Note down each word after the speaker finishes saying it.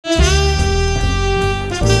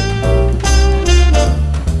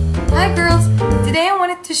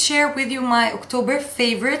to share with you my October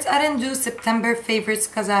favorites. I didn't do September favorites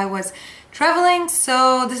because I was traveling,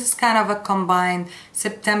 so this is kind of a combined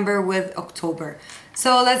September with October.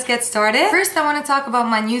 So let's get started. First, I want to talk about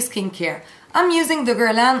my new skincare. I'm using the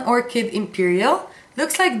Guerlain Orchid Imperial.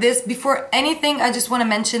 Looks like this. Before anything, I just want to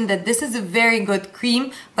mention that this is a very good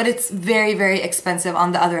cream, but it's very, very expensive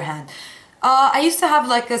on the other hand. I used to have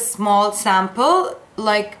like a small sample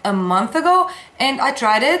like a month ago and I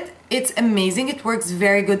tried it. It's amazing. It works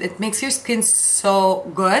very good. It makes your skin so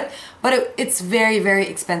good, but it's very, very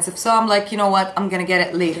expensive. So I'm like, you know what? I'm gonna get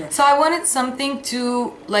it later. So I wanted something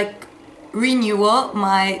to like renewal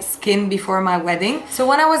my skin before my wedding. So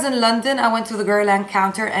when I was in London, I went to the Guerlain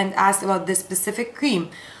counter and asked about this specific cream.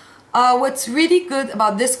 What's really good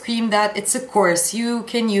about this cream that it's a course. You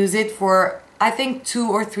can use it for I think 2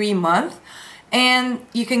 or 3 months and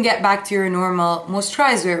you can get back to your normal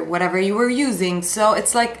moisturizer, whatever you were using. So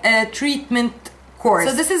it's like a treatment course.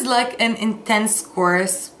 So this is like an intense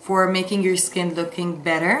course for making your skin looking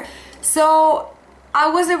better. So I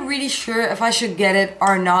wasn't really sure if I should get it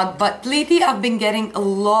or not, but lately I've been getting a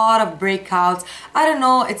lot of breakouts. I don't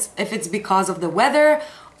know if it's because of the weather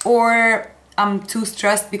or I'm too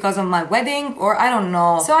stressed because of my wedding, or I don't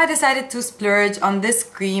know. So I decided to splurge on this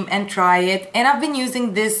cream and try it, and I've been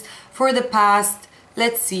using this for the past,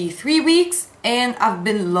 let's see, 3 weeks, and I've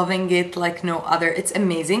been loving it like no other. It's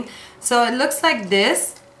amazing. So it looks like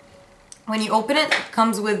this. When you open it, it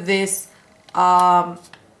comes with this gold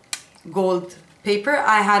paper.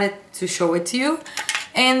 I had it to show it to you,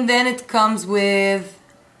 and then it comes with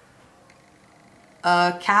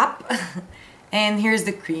a cap. And here's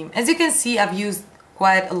the cream. As you can see, I've used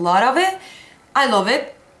quite a lot of it. I love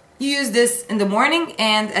it. You use this in the morning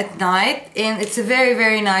and at night, and it's a very,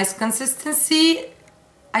 very nice consistency.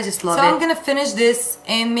 I just love it. So I'm gonna finish this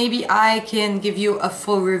and maybe I can give you a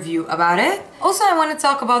full review about it. Also, I want to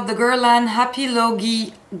talk about the Guerlain Happy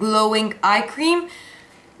Logie Glowing Eye Cream.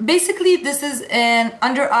 Basically, this is an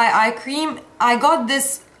under eye cream. I got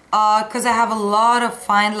this because I have a lot of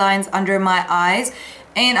fine lines under my eyes,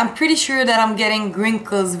 and I'm pretty sure that I'm getting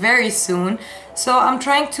wrinkles very soon. So I'm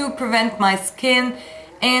trying to prevent my skin,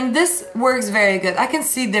 and this works very good. I can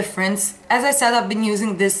see difference. As I said, I've been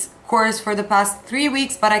using this course for the past 3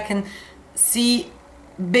 weeks, but I can see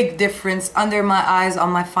big difference under my eyes on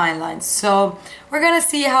my fine lines. So we're gonna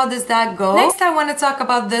see how does that go. Next, I want to talk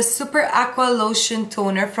about the Super Aqua Lotion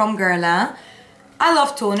Toner from Guerlain. I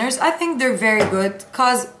love toners. I think they're very good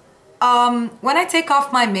because when I take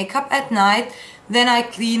off my makeup at night, then I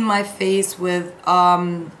clean my face with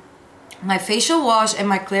my facial wash and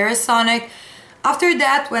my Clarisonic. After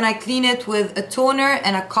that, when I clean it with a toner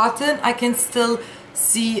and a cotton, I can still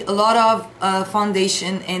see a lot of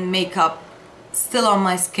foundation and makeup still on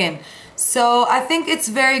my skin. So I think it's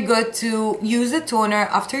very good to use a toner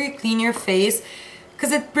after you clean your face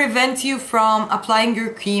because it prevents you from applying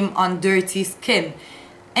your cream on dirty skin.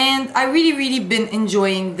 And I really been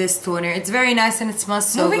enjoying this toner. It's very nice and it smells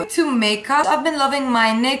so good. Moving to makeup, I've been loving my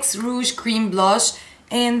NYX Rouge Cream Blush,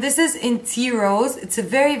 and this is in Tea Rose. It's a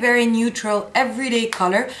very neutral everyday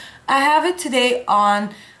color. I have it today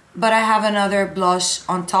on, but I have another blush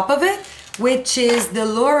on top of it, which is the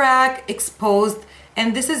Lorac Exposed,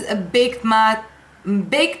 and this is a baked matte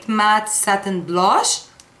satin blush.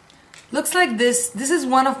 Looks like this. This is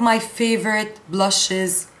one of my favorite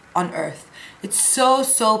blushes on earth. It's so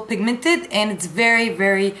pigmented and it's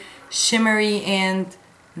very shimmery and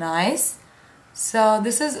nice. So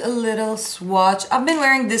this is a little swatch. I've been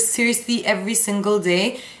wearing this seriously every single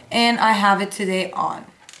day and I have it today on.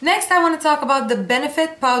 Next, I want to talk about the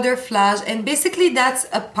Benefit Powder Flash, and basically that's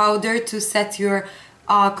a powder to set your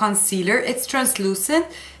concealer. It's translucent.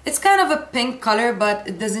 It's kind of a pink color, but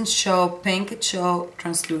it doesn't show pink, it shows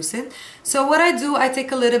translucent. So what I do, I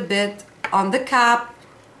take a little bit on the cap,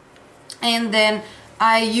 and then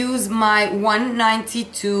I use my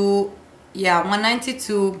 192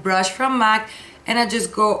 brush from MAC, and I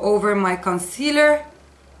just go over my concealer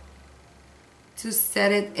to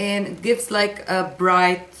set it in. It gives like a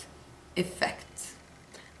bright effect.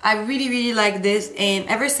 I really like this, and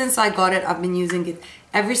ever since I got it, I've been using it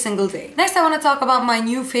every single day. Next, I want to talk about my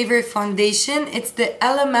new favorite foundation. It's the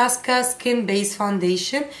Illamasqua Skin Base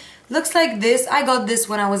Foundation. Looks like this. I got this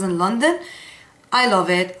when I was in London. I love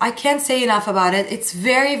it. I can't say enough about it. It's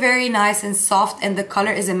very nice and soft, and the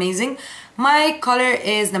color is amazing. My color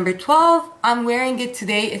is number 12. I'm wearing it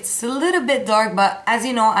today. It's a little bit dark, but as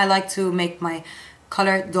you know, I like to make my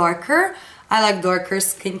color darker. I like darker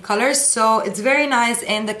skin colors, so it's very nice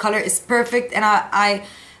and the color is perfect, and I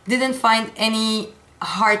didn't find any a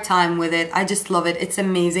hard time with it. I just love it. It's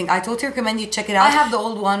amazing. I totally recommend you check it out. I have the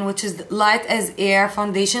old one, which is Light as Air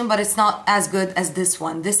foundation, but it's not as good as this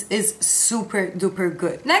one. This is super duper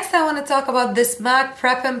good. Next, I want to talk about this MAC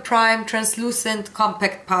Prep and Prime Translucent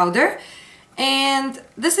Compact Powder. And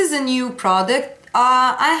this is a new product.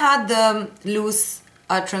 I had the loose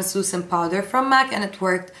translucent powder from MAC and it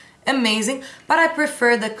worked amazing, but I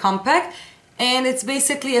prefer the compact. And it's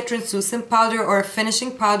basically a translucent powder or a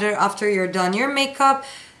finishing powder after you're done your makeup.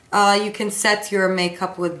 You can set your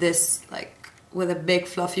makeup with this, like with a big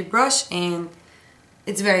fluffy brush, and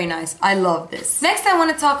it's very nice. I love this. Next, I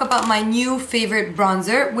want to talk about my new favorite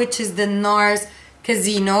bronzer, which is the NARS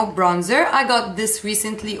Casino bronzer. I got this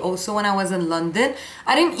recently also when I was in London.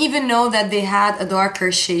 I didn't even know that they had a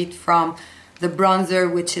darker shade from the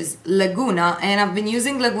bronzer, which is Laguna, and I've been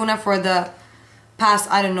using Laguna for the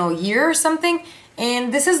past, I don't know, year or something.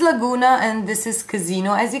 And this is Laguna and this is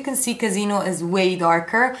Casino. As you can see, Casino is way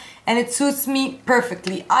darker and it suits me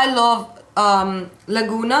perfectly. I love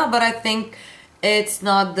Laguna, but I think it's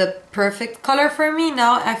not the perfect color for me.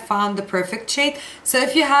 Now I found the perfect shade. So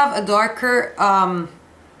if you have a darker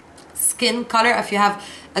skin color, if you have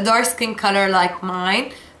a dark skin color like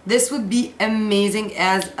mine, this would be amazing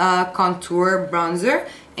as a contour bronzer.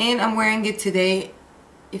 And I'm wearing it today,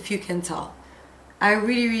 if you can tell. I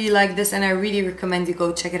really like this and I really recommend you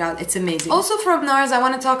go check it out. It's amazing. Also from NARS, I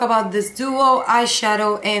want to talk about this duo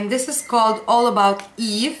eyeshadow, and this is called All About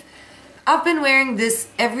Eve. I've been wearing this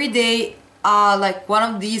every day, like one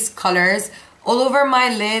of these colors all over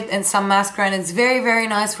my lid and some mascara, and it's very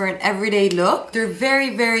nice for an everyday look. They're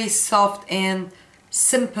very soft and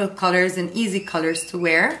simple colors and easy colors to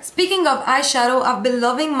wear. Speaking of eyeshadow, I've been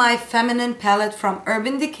loving my feminine palette from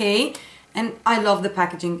Urban Decay, and I love the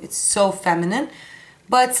packaging. It's so feminine.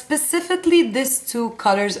 But specifically these two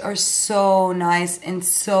colors are so nice and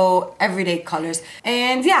so everyday colors.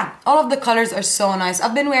 And yeah, all of the colors are so nice.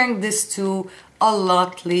 I've been wearing this too a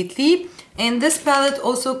lot lately. And this palette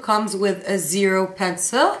also comes with a zero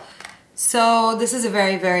pencil. So this is a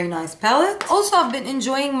very nice palette. Also, I've been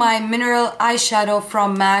enjoying my mineral eyeshadow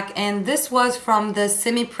from MAC, and this was from the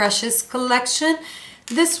Semi Precious collection.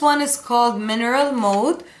 This one is called Mineral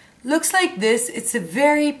Mode. Looks like this. It's a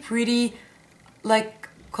very pretty like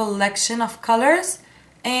collection of colors,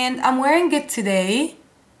 and I'm wearing it today.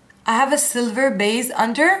 I have a silver base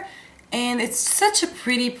under, and it's such a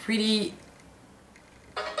pretty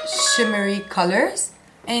shimmery colors,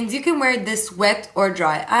 and you can wear this wet or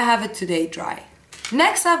dry. I have it today dry.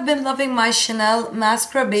 Next, I've been loving my Chanel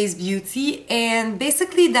Mascara Base Beauty, and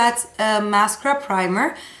basically that's a mascara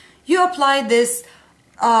primer. You apply this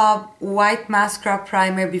white mascara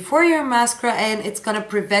primer before your mascara, and it's gonna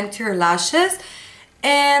prevent your lashes.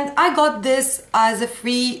 And I got this as a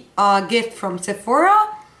free gift from Sephora,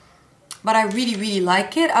 but I really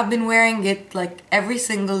like it. I've been wearing it like every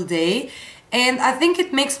single day, and I think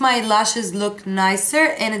it makes my lashes look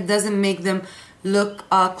nicer and it doesn't make them look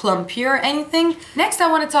clumpy or anything. Next, I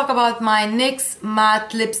want to talk about my NYX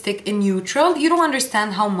matte lipstick in neutral. You don't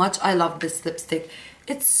understand how much I love this lipstick.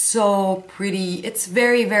 It's so pretty. It's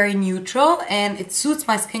very neutral and it suits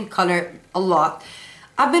my skin color a lot.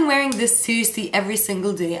 I've been wearing this seriously every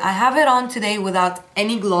single day. I have it on today without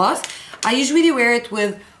any gloss. I usually wear it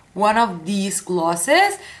with one of these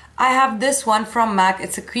glosses. I have this one from MAC.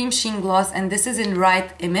 It's a cream sheen gloss, and this is in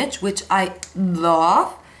Right Image, which I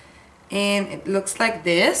love. And it looks like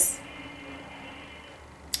this.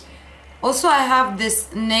 Also, I have this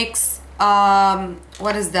NYX,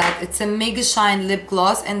 what is that? It's a Mega Shine lip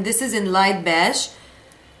gloss, and this is in light beige,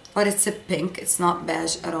 but it's a pink. It's not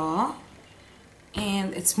beige at all.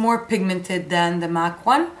 And it's more pigmented than the MAC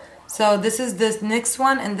one. So this is the NYX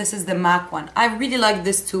one and this is the MAC one. I really like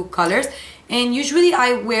these two colors, and usually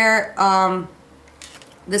I wear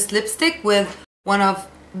this lipstick with one of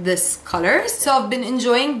this colors. So I've been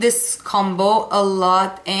enjoying this combo a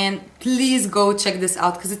lot, and please go check this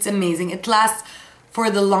out because it's amazing. It lasts for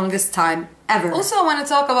the longest time ever. Also, I want to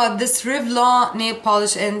talk about this Revlon nail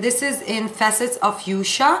polish, and this is in Facets of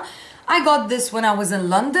Fuchsia. I got this when I was in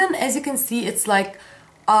London. As you can see, it's like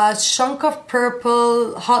a chunk of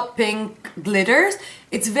purple, hot pink glitters.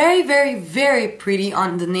 It's very pretty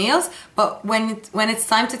on the nails, but when it's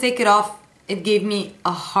time to take it off, it gave me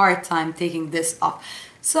a hard time taking this off.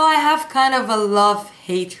 So I have kind of a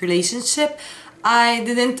love-hate relationship. I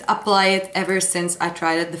didn't apply it ever since I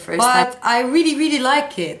tried it the first time, but I really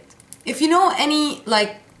like it. If you know any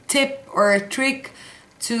like tip or a trick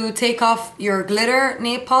to take off your glitter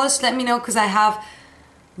nail polish, let me know, because I have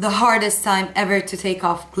the hardest time ever to take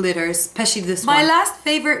off glitter, especially this one. My last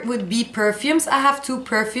favorite would be perfumes. I have two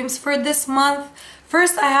perfumes for this month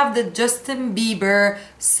First, I have the Justin Bieber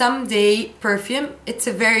Someday perfume. It's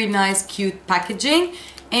a very nice, cute packaging,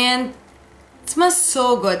 and it smells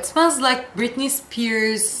so good. It smells like Britney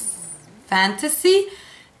Spears Fantasy.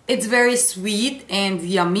 It's very sweet and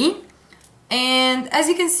yummy. And as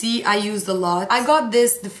you can see, I used a lot. I got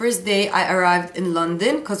this the first day I arrived in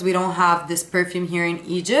London because we don't have this perfume here in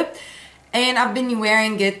Egypt. And I've been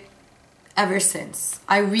wearing it ever since.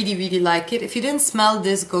 I really, really like it. If you didn't smell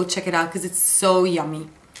this, go check it out because it's so yummy.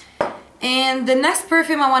 And the next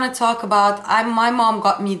perfume I want to talk about, my mom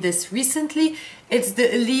got me this recently. It's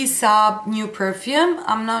the Elie Saab new perfume.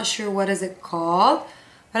 I'm not sure what is it called,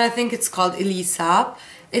 but I think it's called Elie Saab.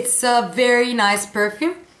 It's a very nice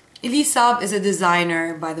perfume. Elie Saab is a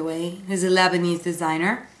designer, by the way. He's a Lebanese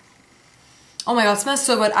designer. Oh my god, it smells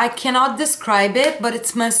so good. I cannot describe it, but it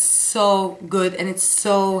smells so good and it's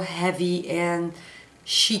so heavy and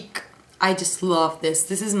chic. I just love this.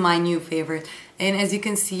 This is my new favorite. And as you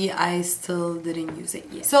can see, I still didn't use it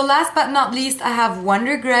yet. So last but not least, I have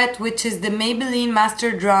Wondergret, which is the Maybelline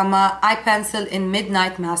Master Drama Eye Pencil in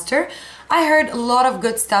Midnight Master. I heard a lot of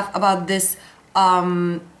good stuff about this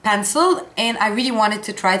pencil and I really wanted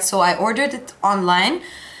to try it, so I ordered it online.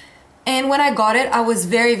 And when I got it, I was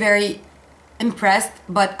very, very impressed,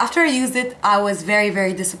 but after I used it, I was very,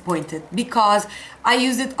 very disappointed because I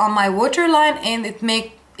used it on my waterline and it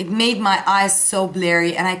made my eyes so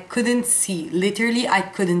blurry and I couldn't see. Literally, I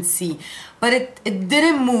couldn't see. But it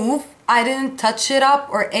didn't move. I didn't touch it up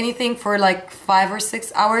or anything for like 5 or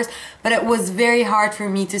 6 hours, but it was very hard for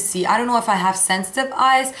me to see. I don't know if I have sensitive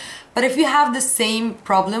eyes, but if you have the same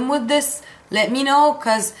problem with this, let me know,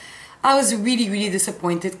 because I was really, really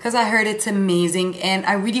disappointed because I heard it's amazing and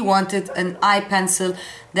I really wanted an eye pencil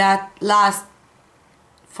that lasts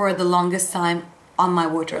for the longest time on my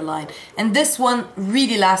waterline. And this one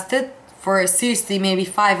really lasted for seriously maybe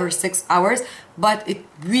 5 or 6 hours, but it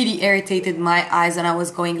really irritated my eyes and I was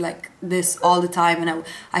going like this all the time and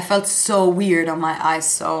I felt so weird on my eyes,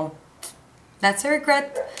 so that's a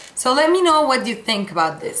regret. So let me know what you think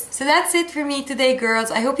about this. So that's it for me today,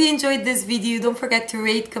 girls. I hope you enjoyed this video. Don't forget to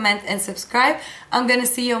rate, comment and subscribe. I'm gonna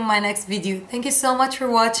see you on my next video. Thank you so much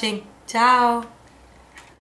for watching. Ciao!